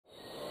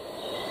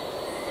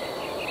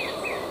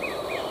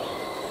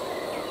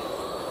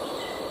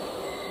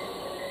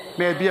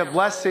May it be a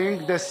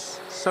blessing, this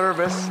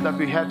service that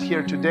we had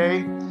here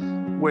today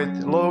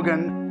with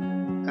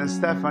Logan and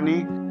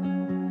Stephanie.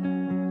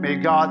 May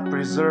God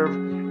preserve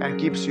and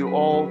keeps you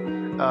all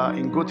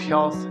in good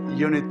health,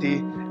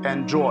 unity,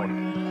 and joy.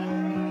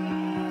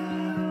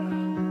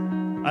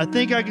 I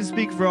think I can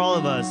speak for all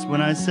of us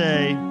when I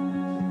say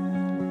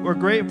we're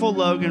grateful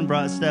Logan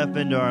brought Steph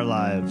into our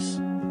lives.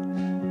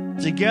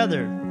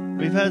 Together,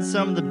 we've had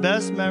some of the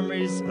best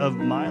memories of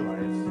my life.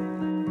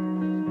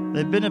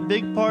 They've been a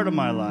big part of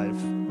my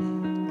life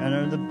and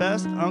are the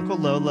best Uncle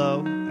Lolo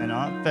and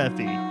Aunt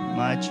Feffy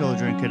my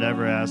children could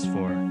ever ask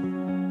for.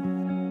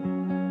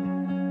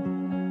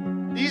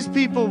 These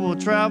people will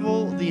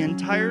travel the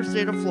entire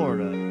state of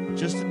Florida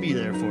just to be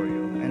there for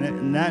you,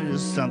 and that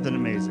is something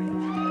amazing.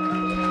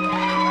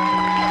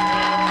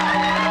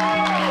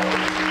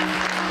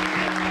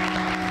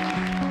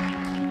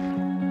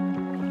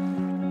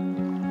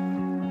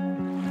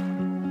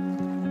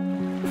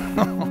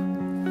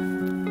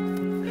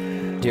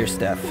 Dear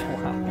Steph,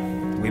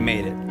 we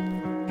made it.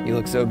 You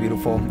look so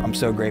beautiful. I'm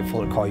so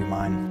grateful to call you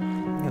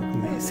mine. You look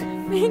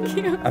amazing. Thank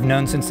you. I've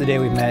known since the day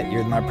we met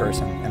you're my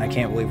person, and I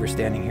can't believe we're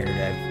standing here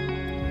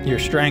today. Your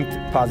strength,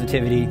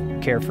 positivity,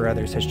 care for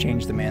others has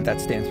changed the man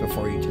that stands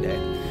before you today.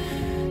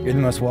 You're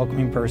the most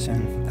welcoming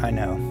person I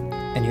know,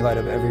 and you light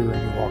up every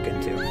room you walk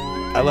into.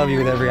 I love you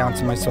with every ounce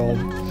of my soul,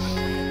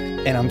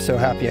 and I'm so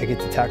happy I get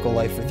to tackle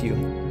life with you.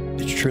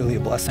 It's truly a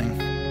blessing.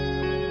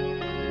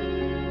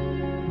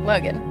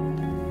 Logan,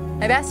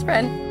 my best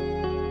friend,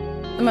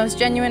 the most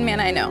genuine man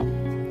I know.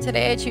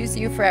 Today I choose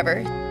you forever.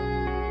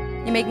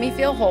 You make me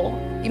feel whole,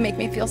 you make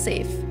me feel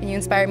safe, and you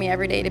inspire me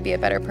every day to be a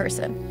better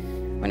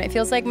person. When it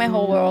feels like my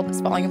whole world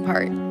is falling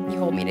apart, you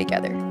hold me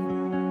together.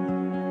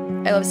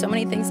 I love so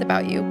many things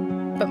about you,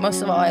 but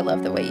most of all, I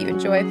love the way you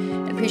enjoy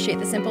and appreciate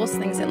the simplest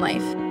things in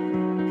life.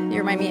 You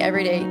remind me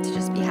every day to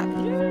just be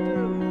happy.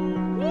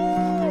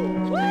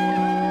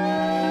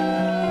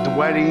 The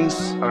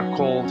weddings are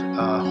called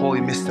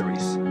holy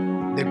mysteries.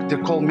 They're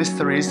called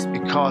mysteries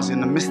because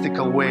in a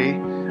mystical way,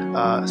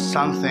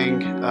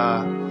 something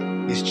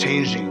is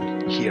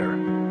changing here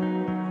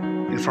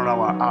in front of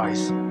our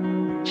eyes.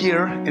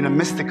 Here, in a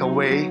mystical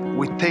way,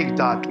 we take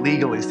that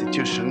legal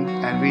institution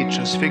and we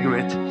transfigure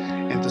it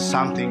into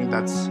something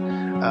that's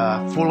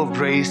full of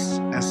grace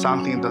and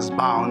something that's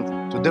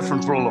bound to a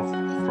different world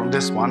from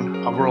this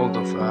one, a world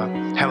of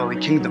heavenly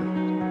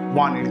kingdom.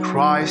 One in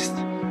Christ,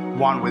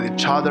 one with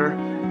each other,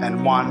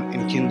 and one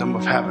in kingdom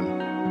of heaven.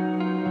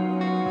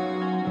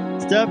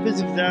 Steph is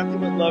exactly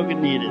what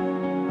Logan needed.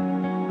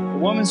 A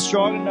woman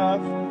strong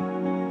enough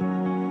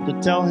to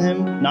tell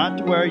him not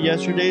to wear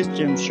yesterday's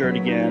gym shirt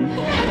again.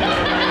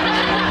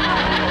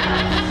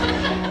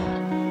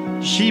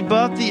 She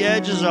buffed the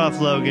edges off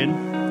Logan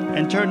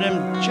and turned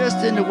him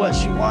just into what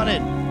she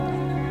wanted,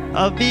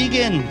 a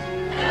vegan.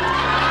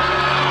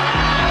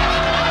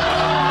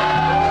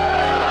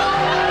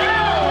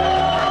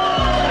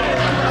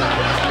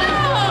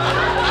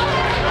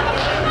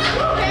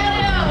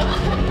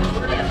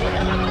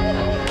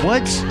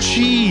 What's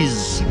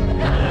cheese?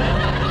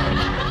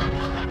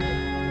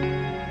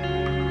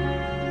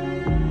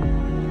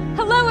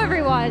 Hello,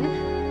 everyone.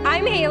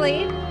 I'm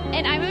Haley.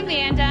 And I'm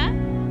Amanda.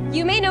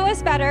 You may know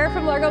us better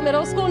from Largo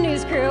Middle School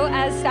News Crew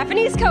as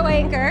Stephanie's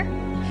co-anchor.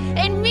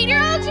 And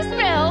meteorologist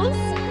Mills.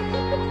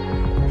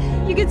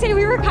 You could say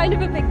we were kind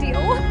of a big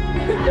deal.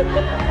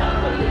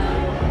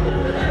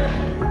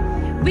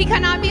 We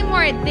cannot be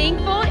more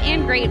thankful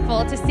and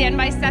grateful to stand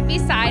by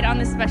Steffi's side on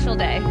this special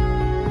day.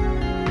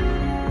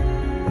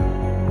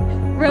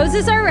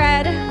 Roses are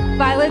red,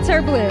 violets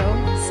are blue.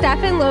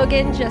 Steph and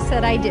Logan just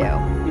said I do.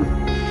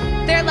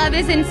 Their love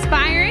is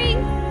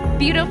inspiring,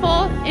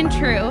 beautiful, and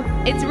true.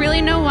 It's really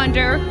no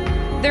wonder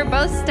they're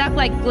both stuck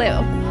like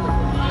glue.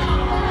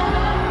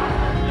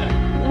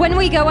 When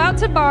we go out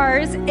to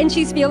bars and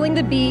she's feeling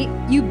the beat,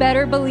 you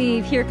better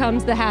believe here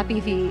comes the happy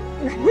feet.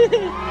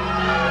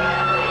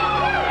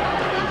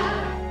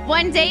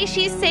 One day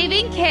she's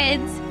saving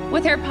kids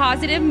with her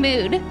positive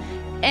mood,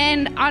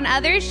 and on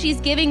others she's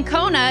giving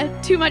Kona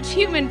too much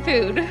human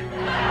food.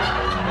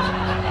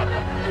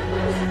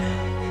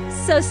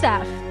 So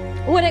Steph,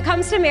 when it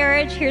comes to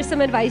marriage, here's some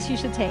advice you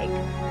should take.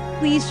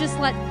 Please just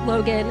let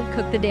Logan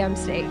cook the damn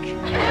steak.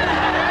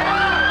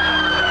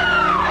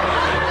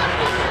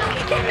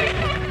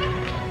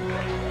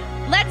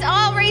 Let's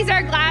all raise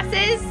our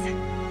glasses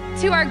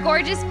to our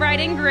gorgeous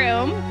bride and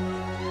groom.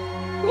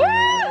 Woo!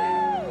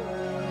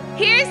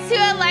 Here's to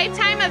a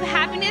lifetime of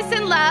happiness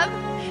and love.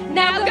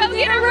 Now go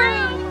get a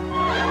room.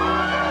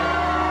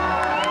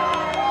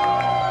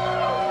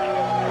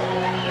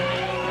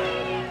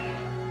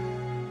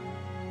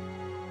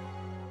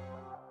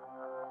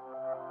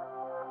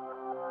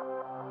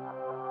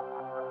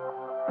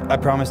 I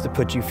promise to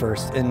put you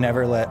first and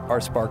never let our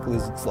spark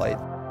lose its light.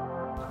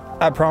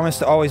 I promise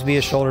to always be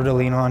a shoulder to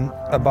lean on,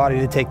 a body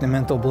to take the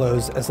mental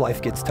blows as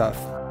life gets tough.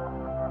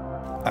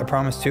 I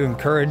promise to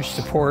encourage,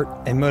 support,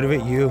 and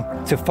motivate you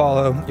to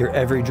follow your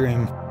every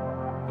dream.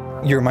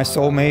 You're my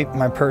soulmate,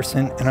 my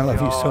person, and I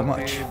love you so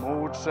much.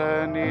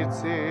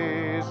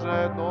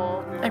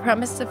 I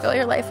promise to fill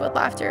your life with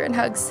laughter and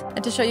hugs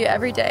and to show you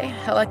every day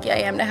how lucky I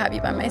am to have you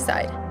by my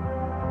side.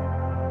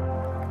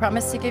 I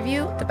promise to give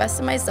you the best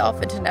of myself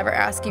and to never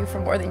ask you for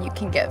more than you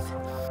can give.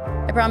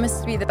 I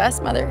promise to be the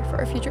best mother for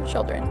our future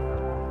children,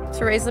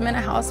 to raise them in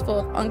a house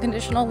full of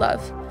unconditional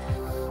love,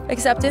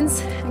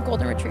 acceptance, and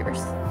golden retrievers.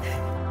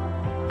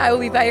 I will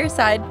be by your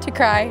side to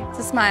cry,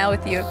 to smile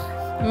with you,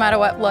 no matter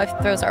what life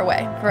throws our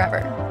way, forever,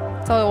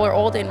 until we're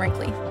old and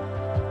wrinkly.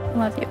 I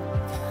love you.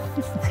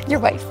 Your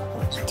wife.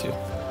 You too.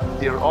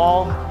 Dear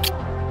all,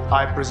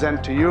 I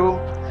present to you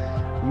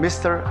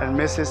Mr. and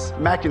Mrs.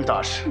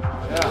 McIntosh.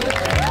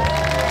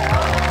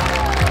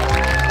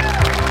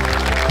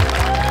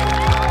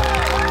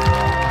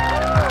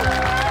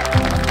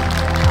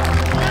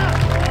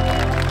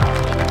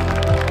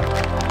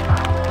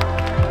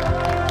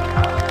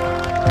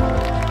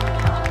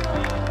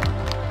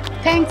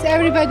 Thanks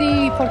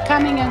everybody for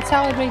coming and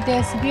celebrate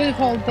this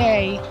beautiful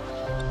day.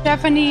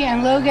 Stephanie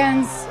and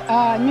Logan's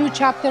new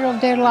chapter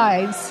of their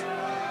lives.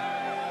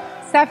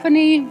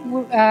 Stephanie,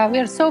 we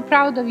are so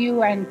proud of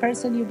you and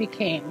person you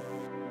became.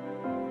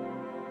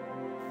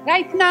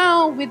 Right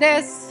now, with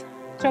this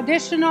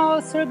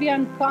traditional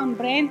Serbian plum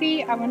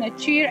brandy, I want to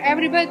cheer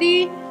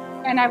everybody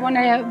and I want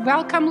to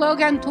welcome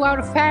Logan to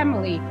our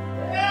family.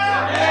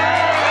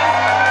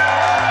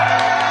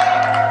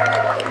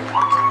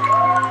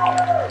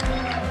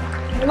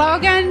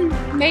 Logan,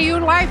 may your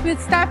life with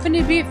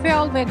Stephanie be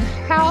filled with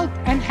health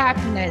and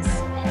happiness.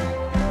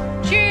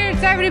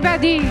 Cheers,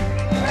 everybody!